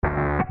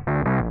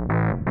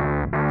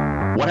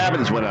What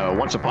happens when a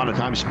once upon a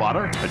time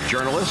spotter, a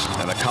journalist,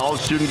 and a college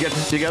student get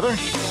together?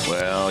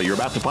 Well, you're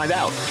about to find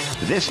out.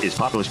 This is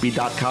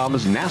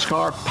PopularSpeed.com's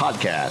NASCAR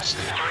podcast.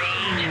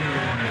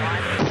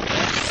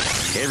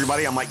 Hey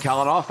everybody, I'm Mike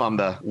Calinoff. I'm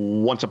the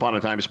once upon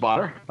a time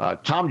spotter.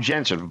 Tom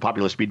Jensen from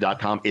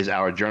PopularSpeed.com is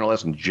our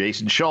journalist, and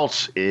Jason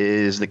Schultz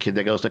is the kid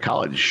that goes to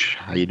college.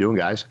 How you doing,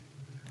 guys?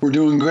 We're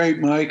doing great,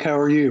 Mike. How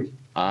are you?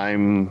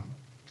 I'm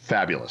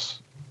fabulous.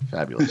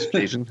 Fabulous.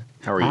 Jason,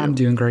 how are you? I'm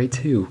doing great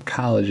too.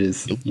 College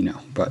is,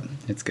 but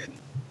it's good.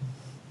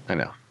 I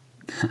know.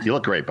 You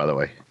look great, by the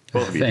way.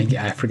 Both of you. Thank you.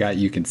 I forgot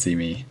you can see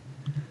me.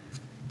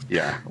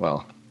 Yeah,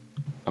 well,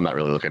 I'm not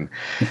really looking.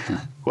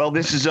 Well,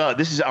 this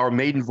is our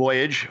maiden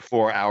voyage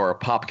for our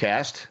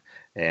Popcast,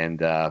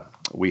 and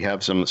we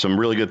have some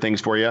really good things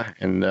for you.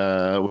 And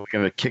we're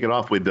going to kick it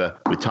off with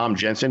Tom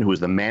Jensen, who is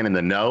the man in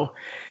the know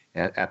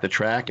at the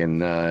track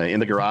and in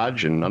the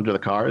garage and under the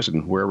cars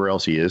and wherever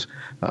else he is.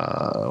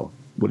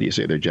 What do you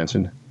say there,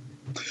 Jensen?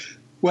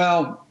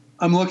 Well,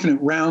 I'm looking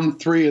at round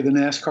 3 of the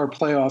NASCAR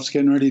playoffs,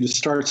 getting ready to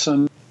start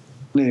Sunday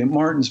at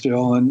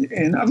Martinsville,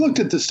 and I've looked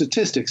at the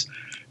statistics.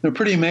 They're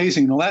pretty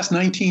amazing. In the last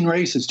 19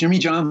 races, Jimmie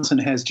Johnson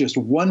has just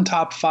one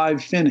top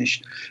 5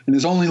 finish and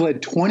has only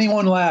led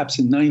 21 laps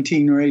in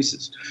 19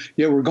 races.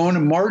 Yet we're going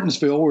to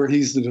Martinsville, where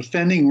he's the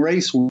defending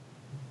race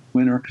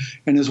winner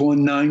and has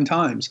won 9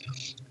 times.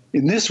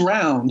 In this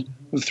round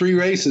of 3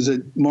 races at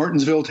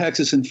Martinsville,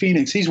 Texas, and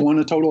Phoenix, he's won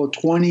a total of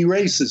 20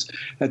 races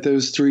at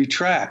those 3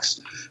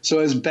 tracks. So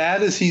as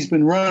bad as he's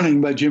been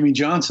running by Jimmie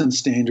Johnson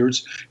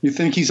standards, you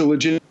think he's a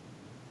legitimate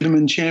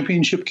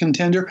championship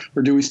contender,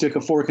 or do we stick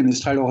a fork in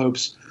his title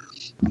hopes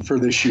for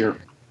this year?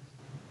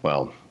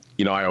 Well,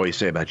 I always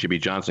say about Jimmie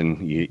Johnson,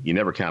 you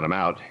never count him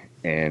out.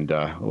 And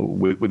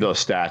with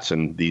those stats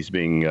and these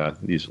being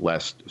these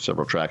last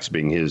several tracks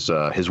being his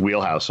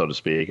wheelhouse, so to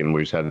speak, and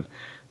we've had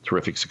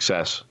terrific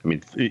success. I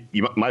mean,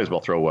 you might as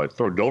well throw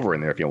Dover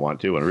in there if you want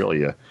to, and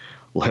really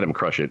let him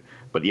crush it.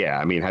 But yeah,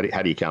 I mean, how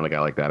do you count a guy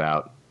like that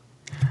out?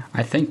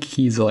 I think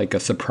he's like a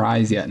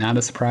surprise yet not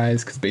a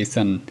surprise, because based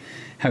on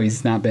how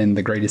he's not been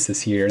the greatest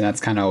this year, and that's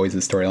kind of always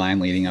the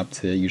storyline leading up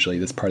to usually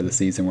this part of the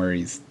season where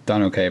he's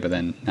done okay, but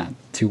then not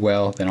too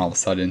well. Then all of a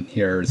sudden,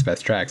 here are his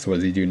best tracks. What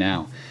does he do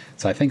now?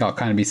 So I think I'll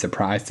kind of be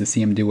surprised to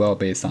see him do well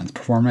based on his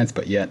performance,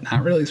 but yet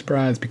not really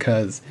surprised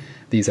because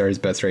these are his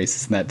best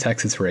races. And that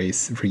Texas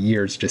race for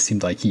years just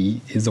seemed like he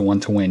is the one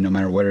to win no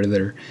matter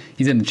whether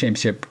he's in the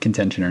championship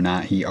contention or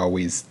not. He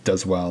always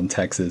does well in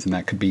Texas, and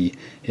that could be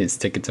his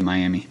ticket to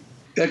Miami.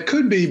 That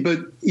could be, but,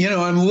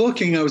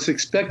 I was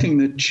expecting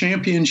the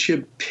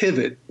championship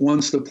pivot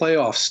once the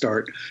playoffs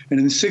start. And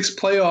in 6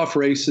 playoff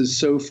races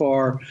so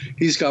far,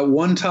 he's got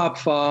 1 top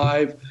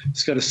 5.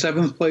 He's got a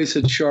 7th place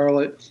at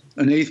Charlotte,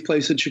 an 8th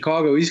place at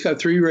Chicago. He's got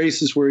 3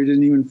 races where he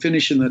didn't even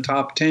finish in the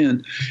top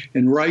 10.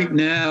 And right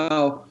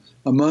now,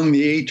 among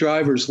the 8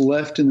 drivers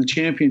left in the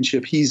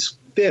championship, he's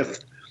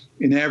 5th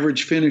in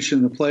average finish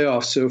in the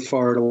playoffs so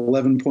far at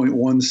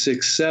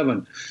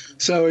 11.167.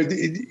 So,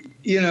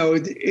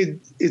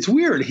 it's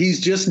weird. He's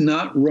just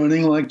not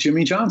running like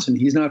Jimmie Johnson.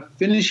 He's not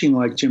finishing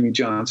like Jimmie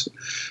Johnson.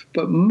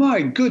 But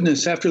my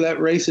goodness, after that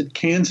race at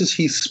Kansas,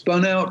 he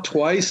spun out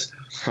twice.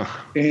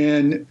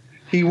 And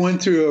he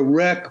went through a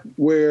wreck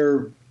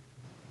where,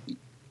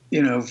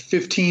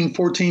 15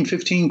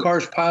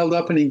 cars piled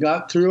up and he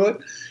got through it.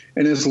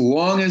 And as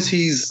long as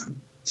he's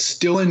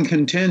still in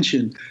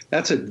contention,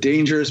 that's a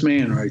dangerous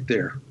man right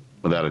there.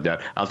 Without a doubt.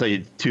 I'll tell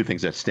you 2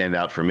 things that stand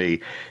out for me.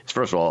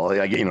 First of all,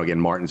 again,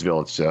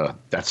 Martinsville,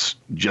 that's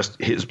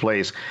just his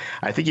place.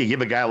 I think you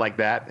give a guy like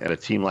that and a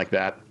team like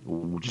that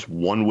just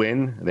 1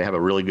 win, they have a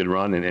really good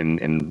run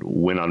and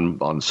win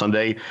on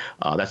Sunday.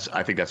 I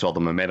think that's all the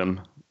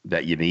momentum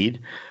that you need.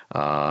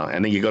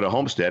 And then you go to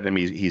Homestead. I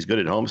mean, he's good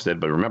at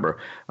Homestead, but remember,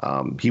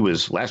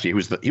 last year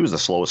he was the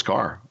slowest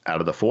car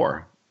out of the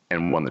 4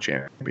 and won the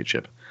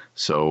championship.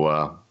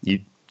 So you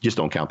just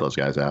don't count those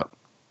guys out.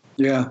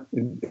 Yeah,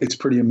 it's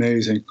pretty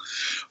amazing.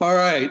 All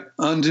right,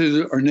 on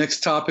to our next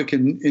topic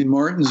in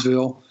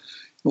Martinsville.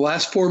 The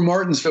last 4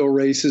 Martinsville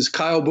races,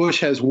 Kyle Busch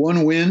has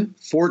 1 win,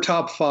 4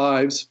 top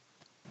 5s,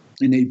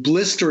 and a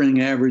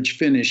blistering average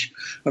finish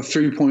of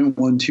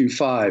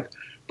 3.125.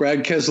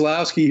 Brad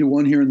Keselowski, who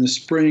won here in the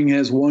spring,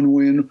 has 1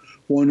 win,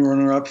 1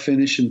 runner-up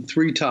finish, and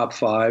 3 top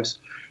 5s.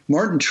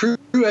 Martin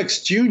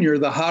Truex Jr.,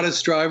 the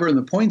hottest driver and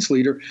the points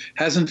leader,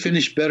 hasn't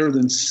finished better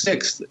than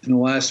 6th in the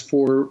last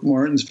 4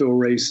 Martinsville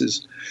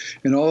races.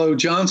 And although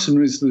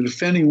Johnson was the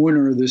defending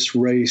winner of this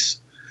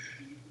race,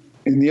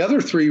 in the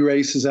other 3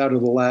 races out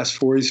of the last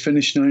 4, he's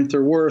finished 9th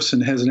or worse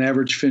and has an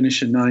average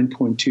finish of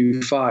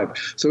 9.25.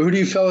 So who do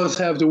you fellas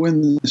have to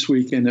win this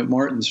weekend at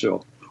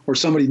Martinsville? Or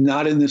somebody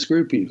not in this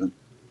group even?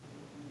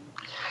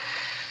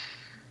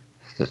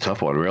 It's a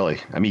tough one, really.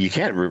 I mean, you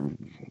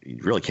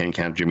really can't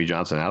count Jimmie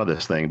Johnson out of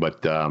this thing,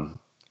 but I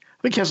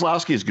think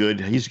Keselowski is good.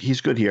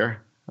 He's good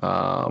here.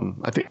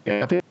 I think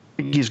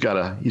he's got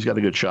a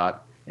good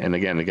shot. And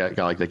again, a guy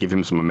like that, give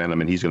him some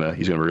momentum, and he's gonna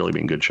really be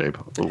in good shape.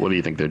 What do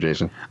you think there,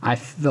 Jason?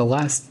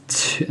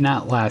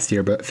 Not last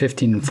year, but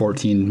 15 and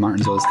 14,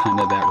 Martinsville is kind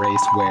of that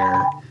race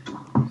where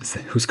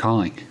who's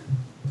calling?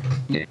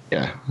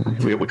 Yeah.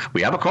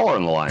 We have a caller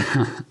on the line.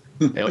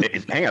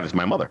 Hang on, it's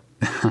my mother.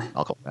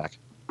 I'll call back.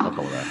 I'll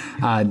call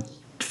back.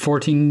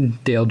 14,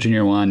 Dale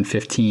Jr. won.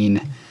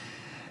 15,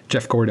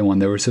 Jeff Gordon won.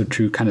 There were so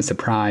true kind of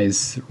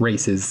surprise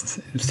races,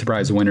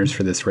 surprise winners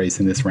for this race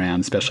in this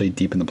round, especially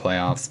deep in the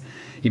playoffs,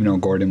 even though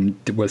Gordon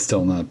was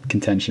still in the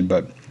contention.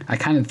 But I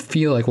kind of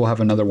feel like we'll have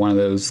another one of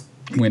those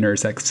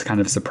winners that's kind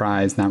of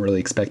surprised, not really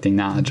expecting,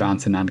 not a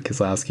Johnson, not a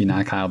Keselowski,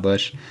 not a Kyle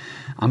Busch.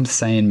 I'm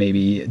saying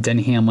maybe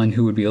Denny Hamlin,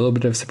 who would be a little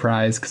bit of a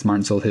surprise because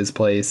Martinsville his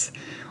place,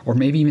 or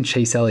maybe even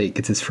Chase Elliott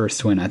gets his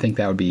first win. I think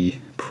that would be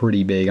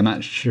pretty big. I'm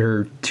not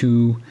sure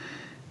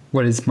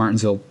what his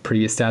Martinsville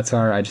previous stats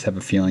are. I just have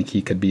a feeling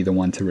he could be the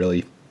one to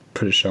really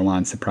put a show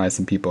on, surprise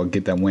some people,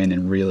 get that win,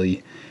 and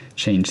really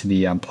change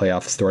the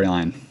playoff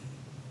storyline.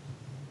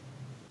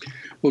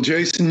 Well,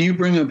 Jason, you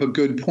bring up a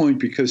good point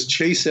because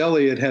Chase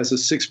Elliott has a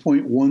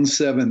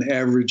 6.17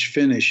 average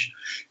finish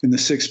in the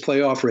 6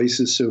 playoff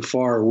races so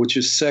far, which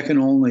is second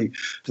only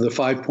to the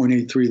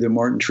 5.83 that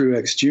Martin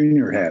Truex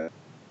Jr. has.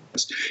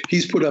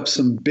 He's put up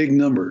some big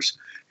numbers,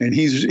 and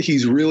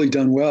he's really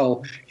done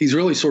well. He's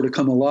really sort of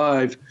come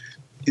alive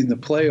in the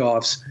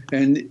playoffs,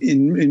 and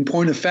in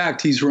point of fact,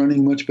 he's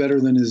running much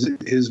better than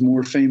his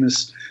more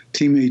famous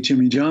teammate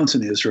Jimmie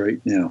Johnson is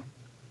right now.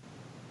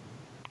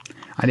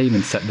 I didn't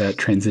even set that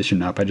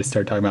transition up. I just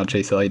started talking about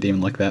Chase Elliott, didn't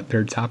even look at that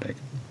third topic.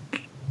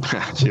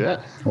 See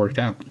that? Worked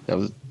out.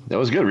 That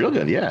was good, real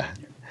good, yeah.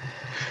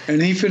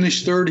 And he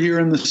finished third here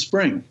in the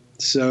spring.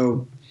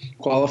 So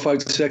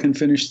qualified second,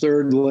 finished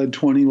third, led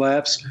 20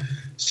 laps.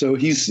 So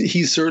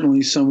he's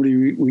certainly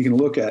somebody we can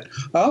look at.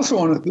 I also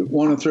want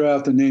to throw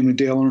out the name of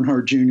Dale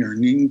Earnhardt Jr.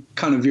 and you can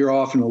kind of veer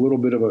off in a little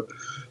bit of a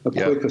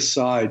quick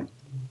aside.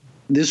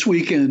 This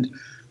weekend,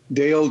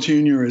 Dale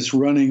Jr. is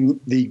running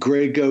the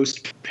Gray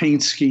Ghost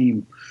paint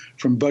scheme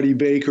from Buddy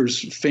Baker's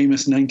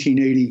famous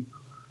 1980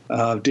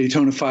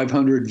 Daytona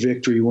 500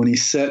 victory when he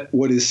set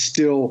what is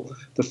still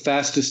the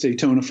fastest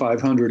Daytona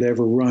 500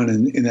 ever run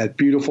in that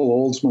beautiful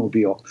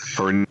Oldsmobile.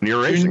 For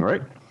near racing,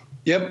 right?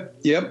 Yep.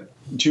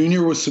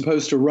 Junior was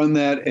supposed to run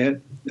that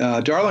at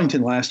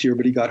Darlington last year,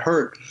 but he got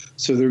hurt.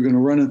 So they're going to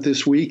run it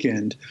this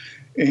weekend.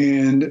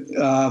 And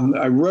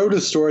I wrote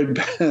a story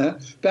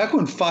back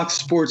when Fox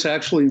Sports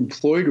actually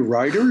employed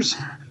writers,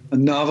 a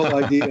novel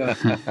idea.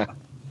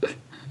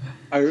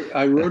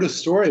 I wrote a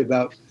story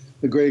about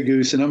the Grey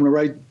Goose, and I'm going to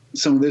write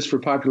some of this for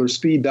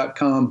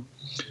PopularSpeed.com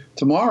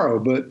tomorrow.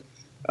 But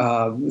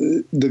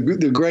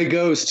the Grey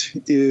Ghost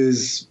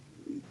is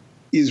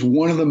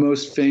one of the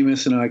most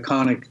famous and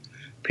iconic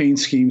paint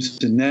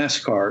schemes in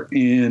NASCAR.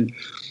 And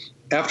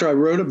after I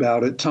wrote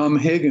about it, Tom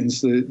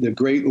Higgins, the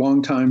great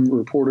longtime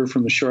reporter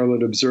from the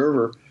Charlotte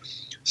Observer,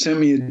 sent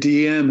me a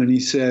DM, and he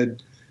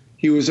said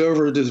he was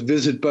over to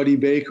visit Buddy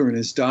Baker in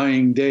his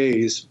dying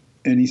days,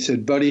 and he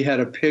said Buddy had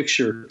a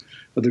picture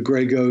of the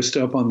Grey Ghost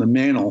up on the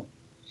mantle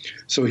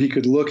so he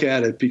could look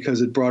at it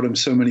because it brought him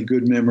so many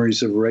good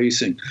memories of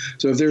racing.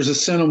 So if there's a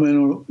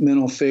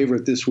sentimental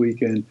favorite this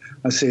weekend,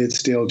 I say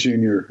it's Dale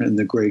Jr. and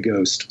the Grey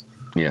Ghost.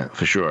 Yeah,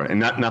 for sure. And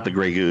not the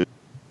Grey Goose.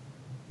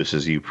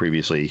 As you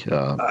previously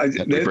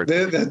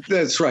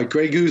that's right.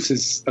 Grey Goose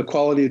is a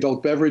quality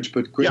adult beverage,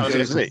 but Grey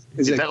Goose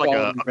is a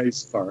quality like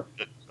race car.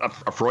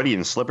 A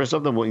Freudian slip or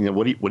something?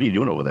 What are you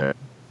doing over there?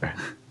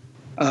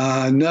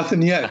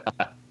 Nothing yet.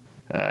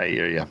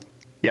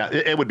 Yeah.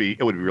 It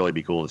would really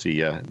be cool to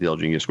see Dale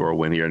Jr. score a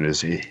win here in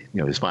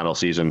his final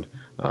season.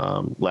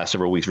 Last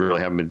several weeks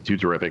really haven't been too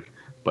terrific,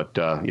 but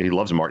he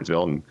loves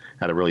Martinsville and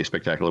had a really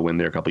spectacular win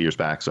there a couple of years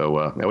back.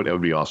 So that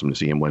would be awesome to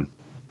see him win.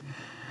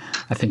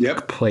 I think the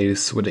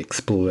place would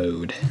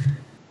explode.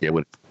 Yeah,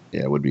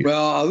 it would be.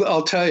 Well,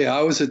 I'll tell you,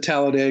 I was at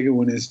Talladega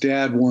when his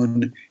dad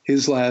won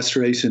his last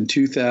race in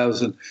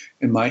 2000,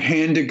 and my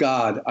hand to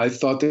God, I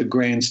thought the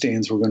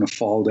grandstands were going to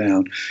fall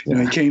down.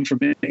 Yeah. He came from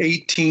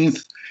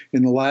 18th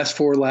in the last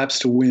 4 laps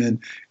to win,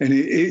 and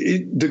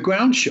the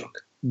ground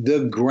shook.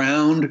 The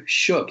ground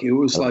shook. It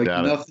was like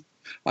nothing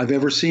I've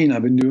ever seen.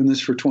 I've been doing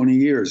this for 20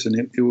 years,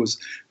 and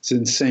it's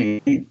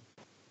insane.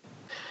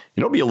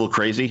 You know, it'd be a little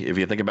crazy if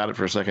you think about it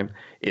for a second.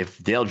 If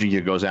Dale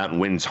Jr. goes out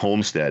and wins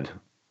Homestead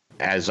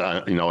as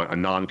a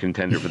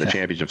non-contender for the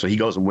championship, so he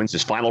goes and wins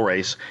his final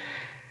race,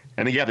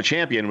 and then you have the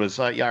champion was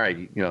all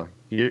right,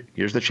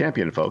 here's the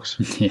champion,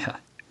 folks. Yeah,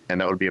 and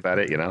that would be about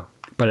it,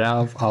 But out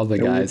of all the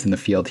guys in the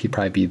field, he'd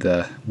probably be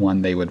the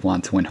one they would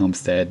want to win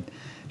Homestead,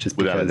 just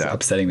because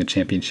upsetting the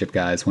championship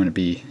guys wouldn't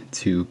be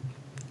too.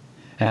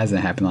 It hasn't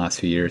happened the last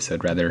few years, so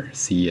I'd rather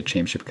see a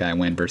championship guy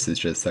win versus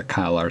just a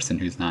Kyle Larson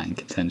who's not in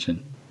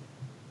contention.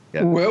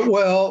 Yeah.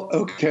 Well,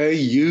 okay,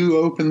 you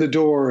opened the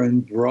door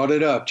and brought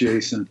it up,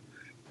 Jason.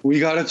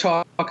 We got to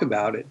talk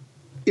about it.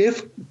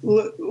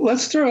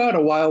 Let's throw out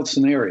a wild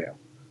scenario.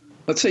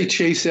 Let's say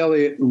Chase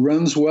Elliott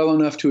runs well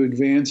enough to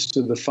advance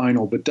to the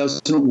final, but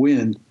doesn't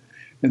win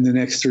in the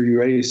next 3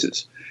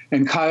 races.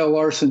 And Kyle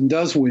Larson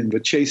does win,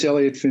 but Chase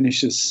Elliott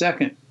finishes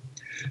second.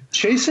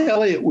 Chase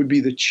Elliott would be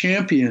the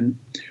champion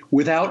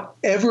without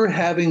ever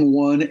having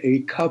won a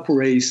cup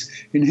race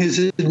in his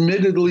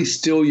admittedly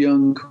still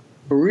young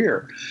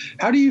career.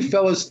 How do you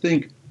fellas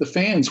think the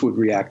fans would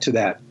react to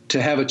that,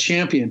 to have a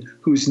champion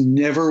who's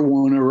never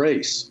won a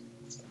race?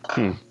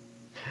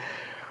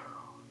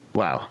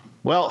 Wow.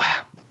 Well,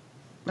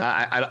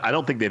 I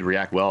don't think they'd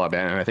react well. I mean,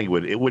 I think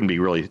it wouldn't be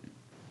really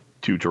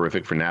too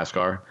terrific for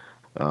NASCAR.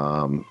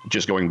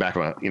 Just going back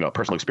from a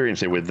personal experience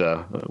there with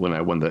when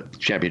I won the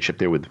championship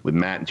there with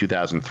Matt in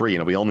 2003.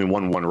 We only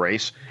won one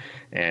race,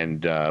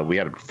 and we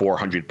had a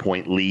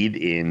 400-point lead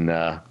in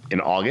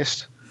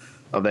August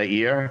of that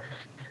year.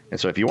 And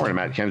so if you weren't a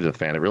Matt Kenseth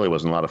fan, it really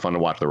wasn't a lot of fun to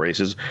watch the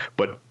races.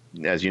 But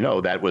as you know,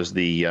 that was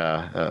the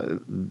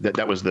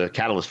that was the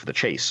catalyst for the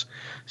chase.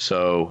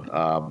 So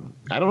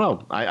I don't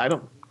know. I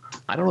don't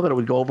know that it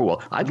would go over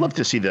well. I'd like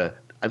to see the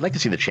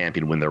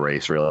champion win the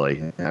race.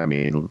 Really, I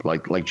mean,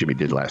 like Jimmie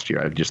did last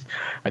year.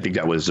 I think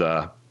that was.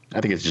 I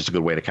think it's just a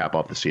good way to cap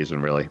off the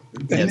season. Really,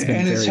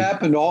 it's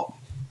happened all.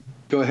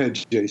 Go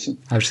ahead, Jason.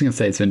 I was just going to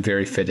say it's been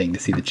very fitting to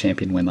see the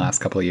champion win the last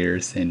couple of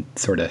years and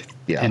sort of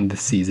end the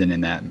season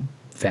in that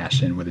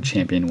fashion with a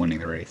champion winning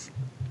the race.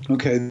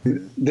 Okay,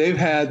 they've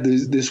had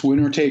this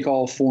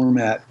winner-take-all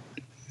format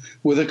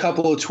with a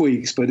couple of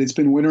tweaks, but it's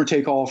been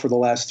winner-take-all for the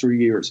last 3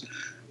 years.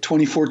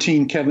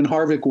 2014, Kevin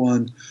Harvick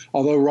won,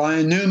 although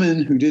Ryan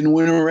Newman, who didn't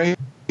win a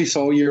race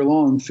all year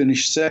long,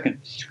 finished second.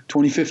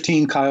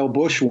 2015, Kyle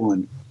Busch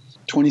won.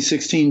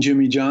 2016,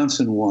 Jimmie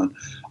Johnson won.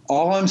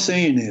 All I'm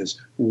saying is,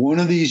 one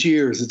of these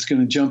years, it's going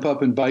to jump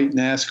up and bite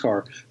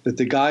NASCAR that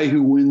the guy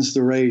who wins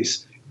the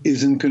race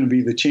isn't going to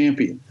be the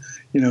champion.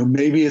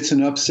 Maybe it's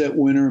an upset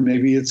winner.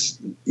 Maybe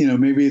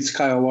it's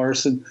Kyle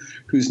Larson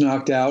who's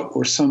knocked out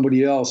or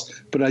somebody else.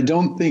 But I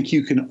don't think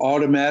you can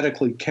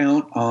automatically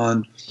count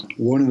on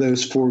one of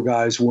those four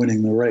guys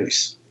winning the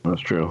race.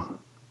 That's true.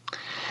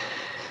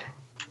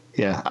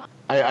 Yeah,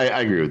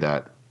 I agree with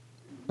that.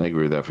 I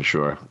agree with that for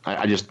sure.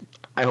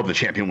 I hope the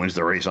champion wins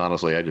the race.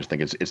 Honestly, I just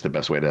think it's the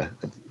best way to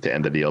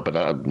end the deal.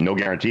 But no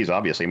guarantees,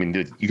 obviously. I mean,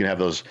 you can have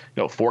those.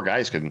 Four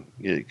guys can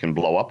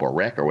blow up or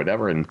wreck or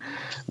whatever, and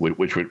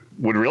which would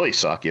really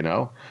suck. I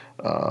don't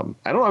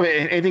know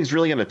if anything's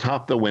really going to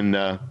top though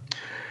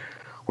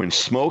when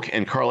Smoke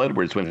and Carl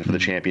Edwards went for the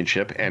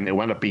championship, and it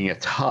wound up being a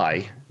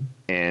tie,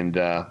 and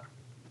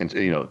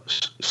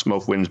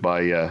Smoke wins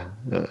by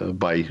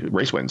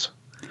race wins.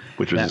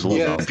 Which was a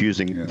little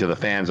confusing to the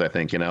fans, I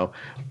think,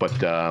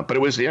 But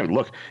it was,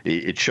 look,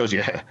 it shows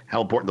you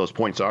how important those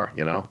points are,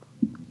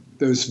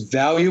 Those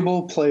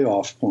valuable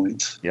playoff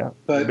points. Yeah.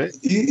 But,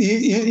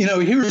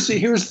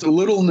 here's the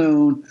little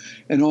known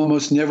and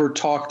almost never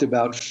talked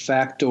about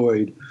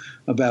factoid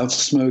about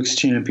Smoke's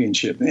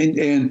championship.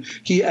 And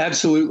he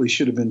absolutely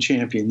should have been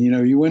champion.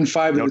 You win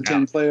 5 of the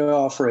 10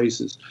 playoff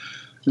races.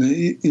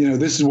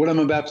 This is what I'm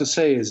about to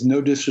say is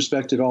no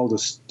disrespect at all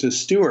to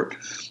Stewart.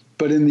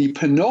 But in the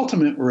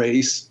penultimate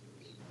race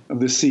of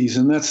the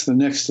season, that's the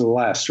next to the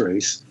last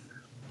race,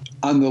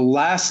 on the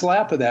last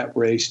lap of that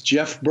race,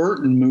 Jeff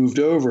Burton moved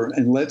over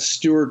and let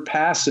Stewart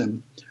pass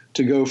him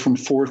to go from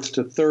 4th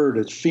to 3rd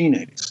at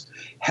Phoenix.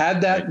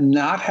 Had that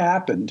not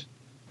happened,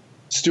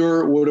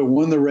 Stewart would have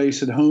won the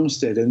race at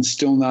Homestead and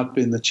still not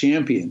been the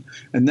champion.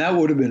 And that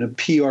would have been a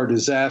PR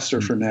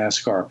disaster for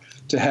NASCAR,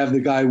 to have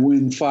the guy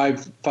win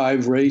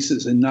five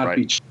races and not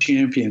be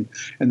champion,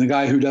 and the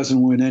guy who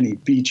doesn't win any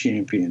be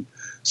champion.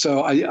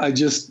 So I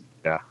just,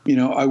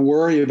 I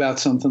worry about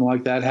something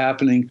like that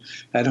happening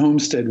at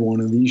Homestead one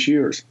of these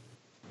years.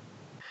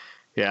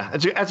 Yeah,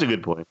 that's a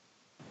good point.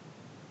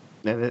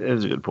 It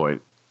is a good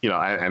point.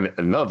 And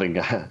another thing,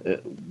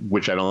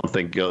 which I don't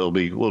think will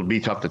be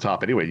tough to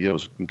top anyway.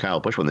 Was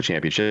Kyle Busch won the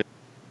championship.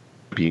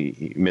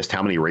 He missed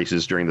how many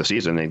races during the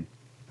season? They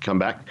come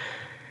back,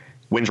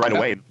 wins right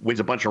away, wins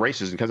a bunch of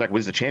races, and comes back and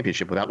wins the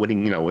championship without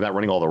winning. Without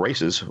running all the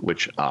races,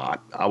 which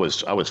I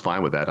was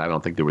fine with that. I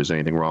don't think there was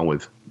anything wrong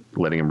with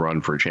letting him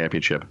run for a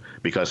championship,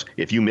 because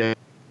if you miss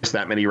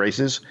that many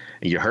races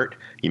and you're hurt,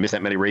 you miss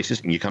that many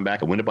races and you come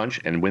back and win a bunch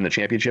and win the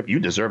championship, you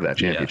deserve that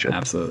championship. Yeah,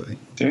 absolutely.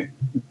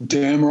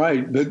 Damn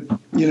right. But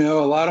a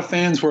lot of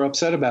fans were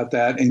upset about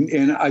that,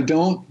 and I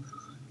don't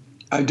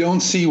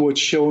see what's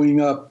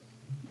showing up.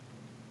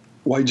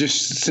 Why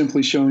just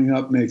simply showing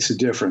up makes a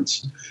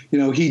difference.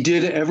 He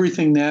did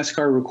everything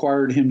NASCAR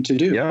required him to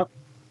do. Yeah.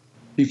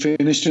 He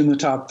finished in the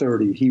top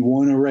 30. He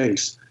won a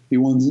race. He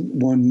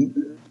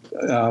won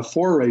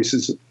 4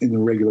 races in the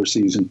regular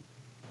season.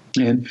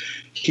 And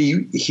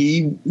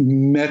he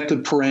met the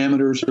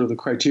parameters or the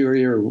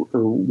criteria or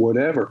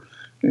whatever.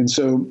 And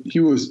so he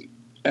was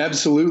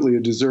absolutely a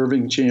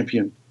deserving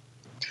champion.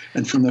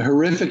 And from the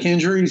horrific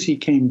injuries he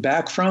came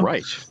back from,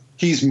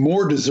 he's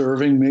more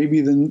deserving maybe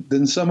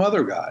than some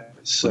other guys.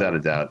 So. Without a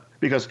doubt.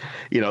 Because,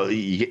 you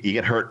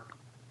get hurt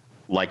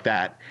like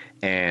that,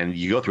 and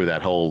you go through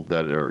that whole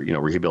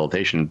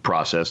rehabilitation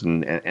process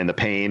and the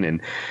pain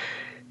and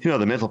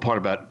the mental part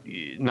about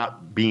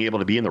not being able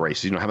to be in the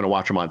races, having to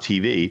watch them on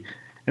TV.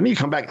 And then you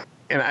come back,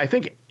 and I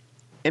think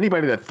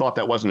anybody that thought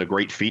that wasn't a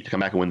great feat to come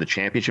back and win the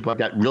championship like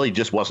that really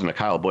just wasn't a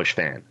Kyle Busch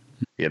fan.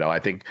 I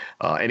think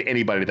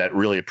anybody that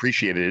really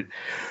appreciated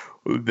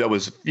it, that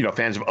was,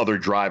 fans of other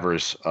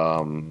drivers,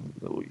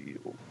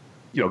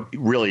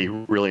 really,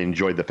 really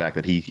enjoyed the fact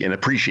that and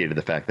appreciated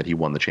the fact that he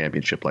won the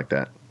championship like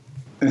that.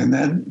 And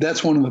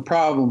that's one of the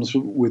problems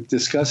with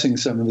discussing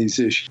some of these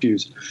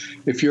issues.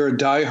 If you're a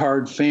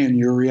diehard fan,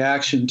 your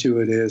reaction to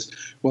it is,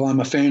 well, I'm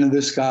a fan of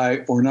this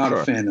guy or not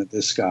a fan of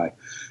this guy.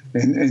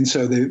 And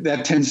so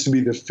that tends to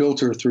be the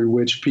filter through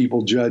which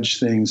people judge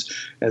things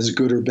as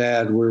good or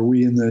bad, where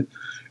we in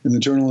the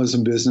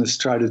journalism business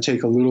try to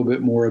take a little bit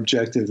more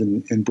objective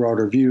and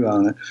broader view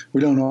on it.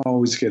 We don't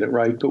always get it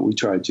right, but we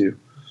try to.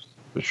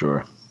 For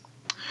sure.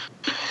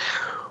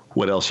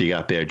 What else you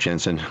got there,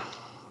 Jensen?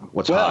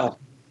 What's hot?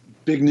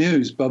 Big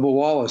news. Bubba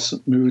Wallace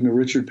moving to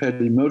Richard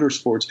Petty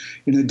Motorsports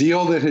in a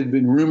deal that had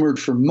been rumored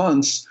for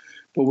months,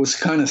 but was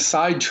kind of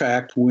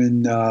sidetracked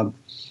when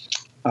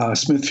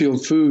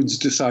Smithfield Foods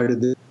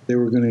decided that they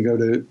were going to go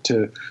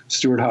to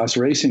Stewart-Haas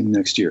Racing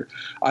next year.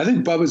 I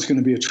think Bubba's going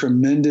to be a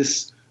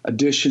tremendous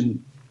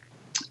addition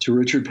to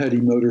Richard Petty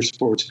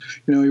Motorsports.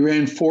 He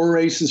ran 4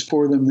 races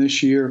for them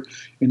this year.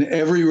 In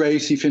every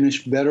race, he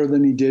finished better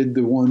than he did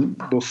the one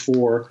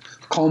before,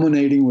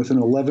 culminating with an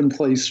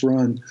 11th-place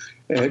run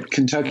at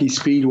Kentucky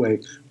Speedway,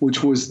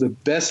 which was the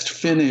best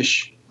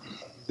finish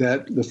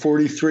that the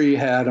 43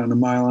 had on a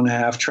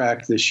 1.5-mile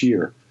track this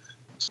year.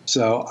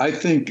 So I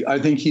think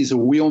he's a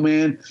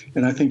wheelman,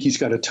 and I think he's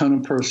got a ton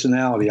of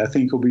personality. I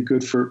think he'll be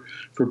good for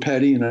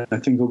Petty, and I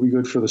think he'll be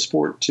good for the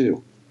sport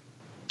too.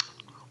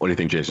 What do you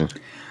think, Jason?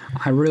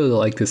 I really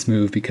like this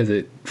move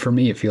because for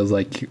me, it feels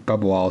like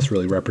Bubba Wallace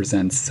really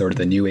represents sort of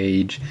the new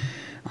age,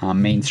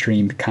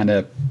 mainstream kind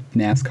of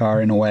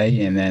NASCAR in a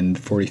way, and then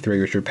 43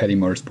 Richard Petty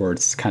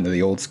Motorsports, kind of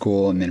the old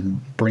school, and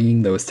then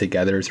bringing those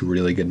together is a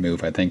really good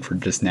move, I think, for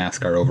just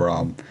NASCAR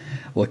overall,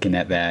 looking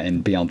at that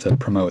and being able to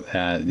promote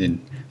that, and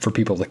for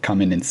people to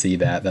come in and see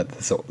that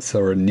the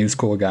sort of new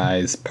school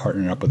guys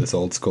partnering up with this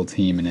old school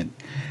team, and it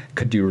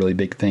could do really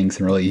big things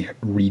and really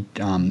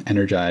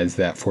energize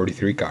that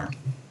 43 car.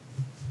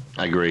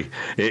 I agree.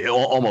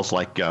 Almost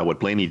like what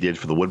Blaney did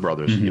for the Wood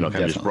Brothers, kind of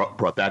just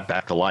brought that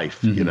back to life.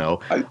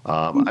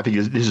 I think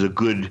this is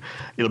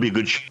it'll be a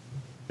good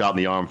shot in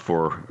the arm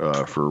for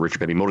Richard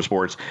Petty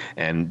Motorsports,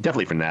 and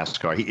definitely for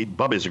NASCAR.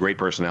 Bubba is a great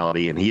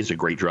personality, and he's a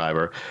great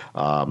driver.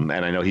 And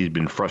I know he's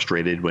been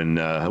frustrated when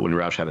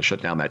Roush had to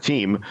shut down that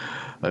team.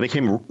 They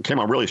came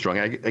on really strong.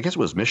 I guess it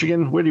was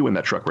Michigan. Where did he win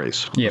that truck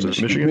race? Yeah,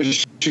 was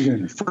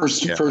Michigan.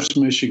 First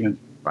Michigan.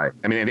 Right.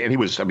 I mean, and he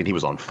was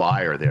on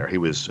fire there. He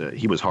was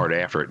hard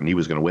after it, and he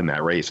was going to win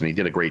that race, and he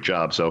did a great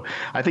job. So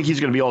I think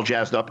he's going to be all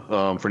jazzed up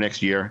for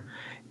next year,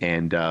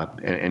 and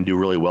do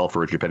really well for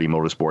Richard Petty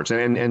Motorsports.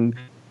 And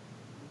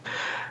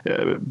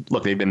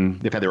look, they've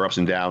had their ups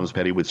and downs,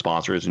 Petty, with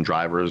sponsors and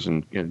drivers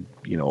and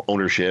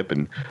ownership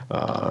and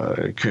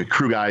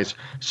crew guys.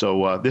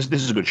 So this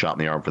is a good shot in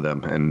the arm for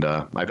them, and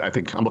I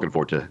think I'm looking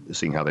forward to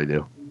seeing how they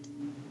do.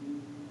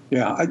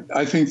 Yeah,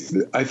 I think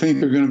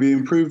they're going to be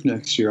improved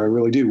next year. I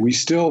really do. We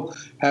still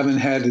haven't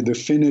had a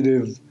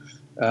definitive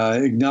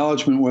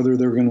acknowledgement whether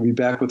they're going to be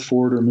back with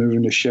Ford or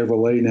moving to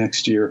Chevrolet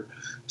next year.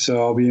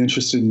 So I'll be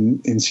interested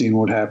in seeing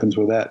what happens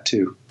with that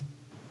too.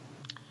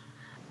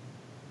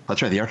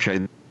 That's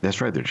right.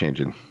 That's right. They're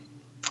changing.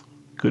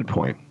 Good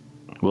point.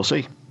 We'll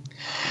see.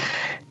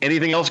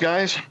 Anything else,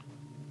 guys?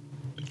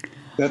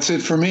 That's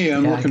it for me.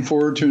 I'm looking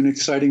forward to an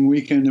exciting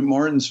weekend at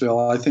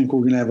Martinsville. I think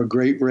we're going to have a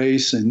great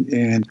race,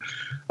 and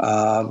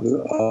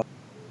I'll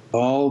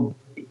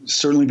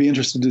certainly be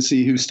interested to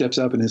see who steps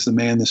up and is the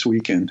man this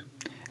weekend.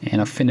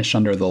 And a finish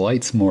under the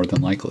lights, more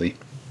than likely.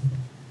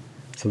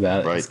 So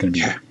that is going to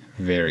be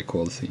very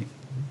cool to see.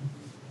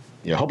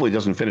 Yeah, hopefully it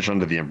doesn't finish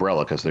under the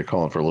umbrella because they're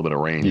calling for a little bit of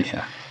rain.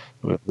 Yeah.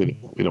 We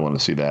don't want to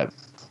see that.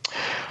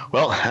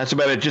 Well, that's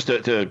about it. Just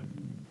to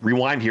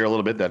rewind here a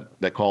little bit,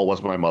 that call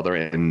was my mother,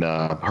 and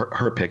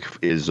her pick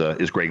is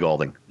Gray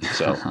Gaulding.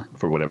 So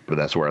for whatever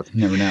that's worth.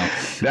 Never know.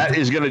 That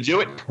is going to do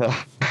it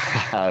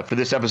for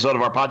this episode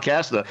of our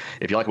podcast.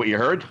 If you like what you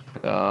heard,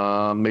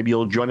 maybe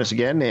you'll join us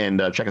again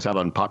and check us out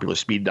on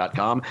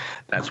popularspeed.com.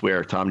 That's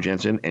where Tom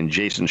Jensen and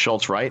Jason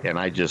Schultz write, and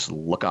I just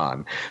look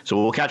on.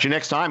 So we'll catch you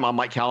next time. I'm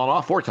Mike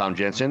Calinoff for Tom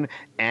Jensen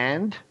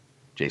and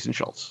Jason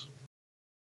Schultz.